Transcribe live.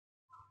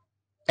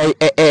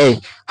Hey,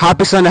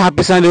 happy Sunday,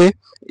 happy Sunday.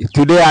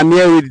 Today I'm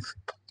here with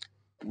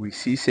We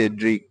see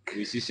Cedric.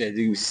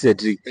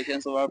 Cedric.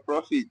 Patience over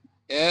profit.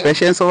 Yeah.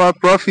 Patience over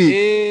profit.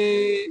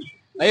 Hey,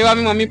 are you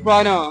having mommy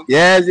proud now?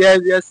 Yes,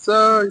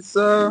 sir.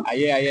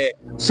 Yeah.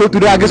 So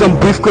today I get some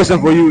brief question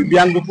for you. The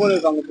Anglophone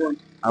is Anglophone.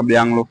 I'm the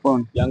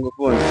Anglophone. The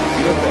Anglophone.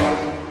 You know French?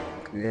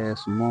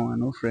 Yes, more,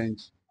 no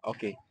French.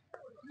 Okay.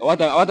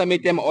 What I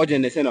make them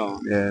urgent, they say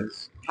no.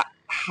 Yes.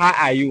 How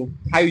are you?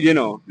 How you doing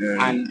now?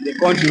 Yeah. And the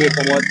country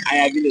from what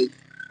I village.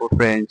 For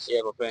French. Yeah,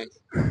 for French.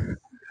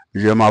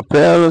 Je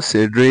m'appelle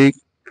Cedric.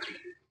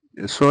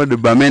 Je suis de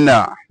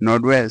Bamenda,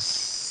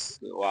 Nord-Ouest.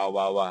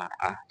 Wow.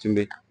 Ah,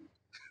 Chumbe.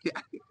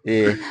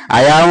 Yeah.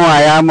 I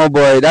am a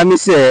boy. That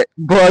means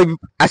boy,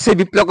 I say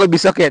be pluck be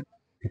socket.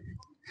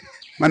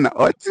 Man,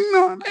 what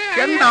no?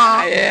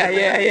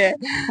 Yeah.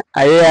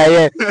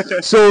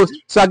 So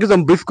I get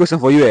some brief question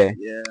for you.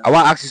 Yeah. I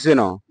want to ask you, say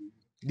no.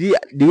 The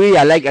way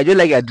I just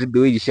like your drip, the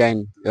way you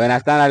shine. You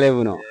understand that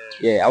level, no?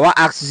 Yeah. I want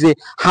to ask you, say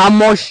how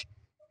much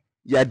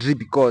you drip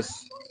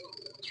because.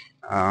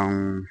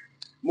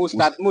 Most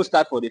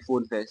start for the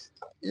phone first.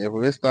 Yeah,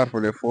 we start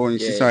for the phone. Yeah.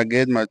 Since I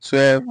get my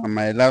 12 and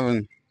my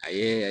 11.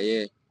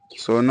 Yeah.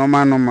 So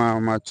normal,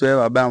 my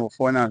 12 I buy for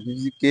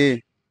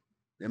 450k.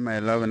 Then my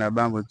 11 I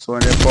buy for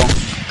 200 pounds.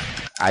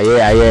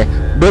 Yeah.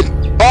 But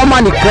all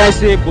man the cry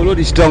say follow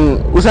the strong.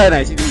 Who's that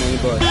I see the money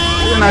boy?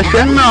 Na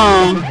strength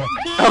now.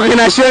 Okay,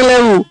 na strong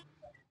level.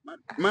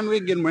 Man we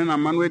get money,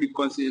 man we dey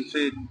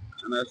concentrate.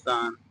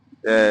 Understand?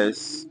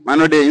 Yes. Man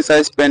no dey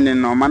inside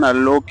spending no. Man a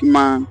low key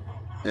man.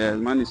 Yes,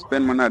 man is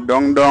spend money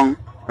dong.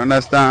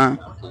 Understand?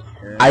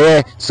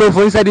 Yeah. So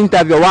for inside the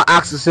interview, I want to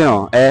ask you, say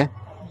no,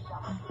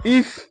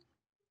 if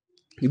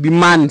you be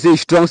man, say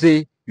strong,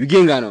 say you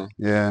genga no.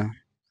 Yeah.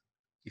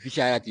 If you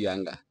share that to your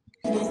anger.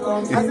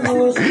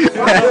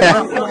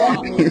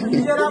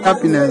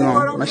 Happiness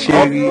no. My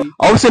chérie.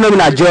 Obviously no me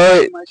na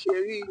joy. My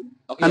chérie.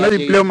 Okay, I know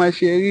they play my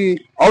chérie.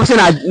 Obviously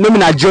no me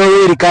na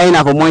joy the kind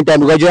of for one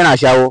time because joy na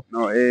shower.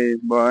 No,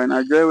 boy,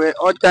 na joy way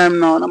all time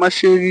now. Na my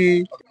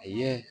chérie.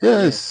 Yeah.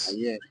 Yes.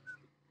 Yeah.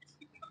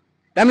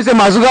 That means say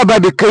Mazuga by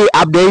the key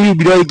up there you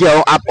be don't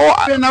get up or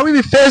Okay, now we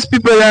be face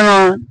people you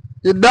know.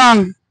 You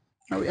done.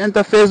 Now we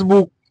enter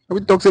Facebook. Now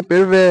we talk to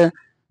people.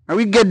 Now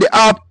we get the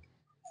app.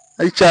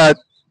 I chat.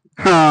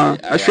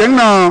 I shrink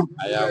now.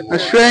 I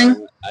shrink.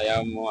 I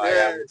am.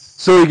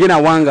 So you get a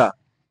wanga.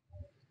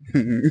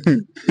 You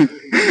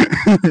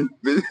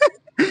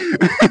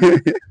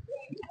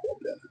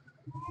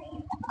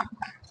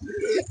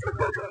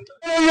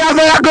have a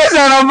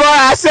question, boy.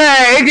 I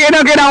say, you get a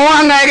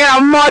wanga, you get a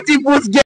multiple.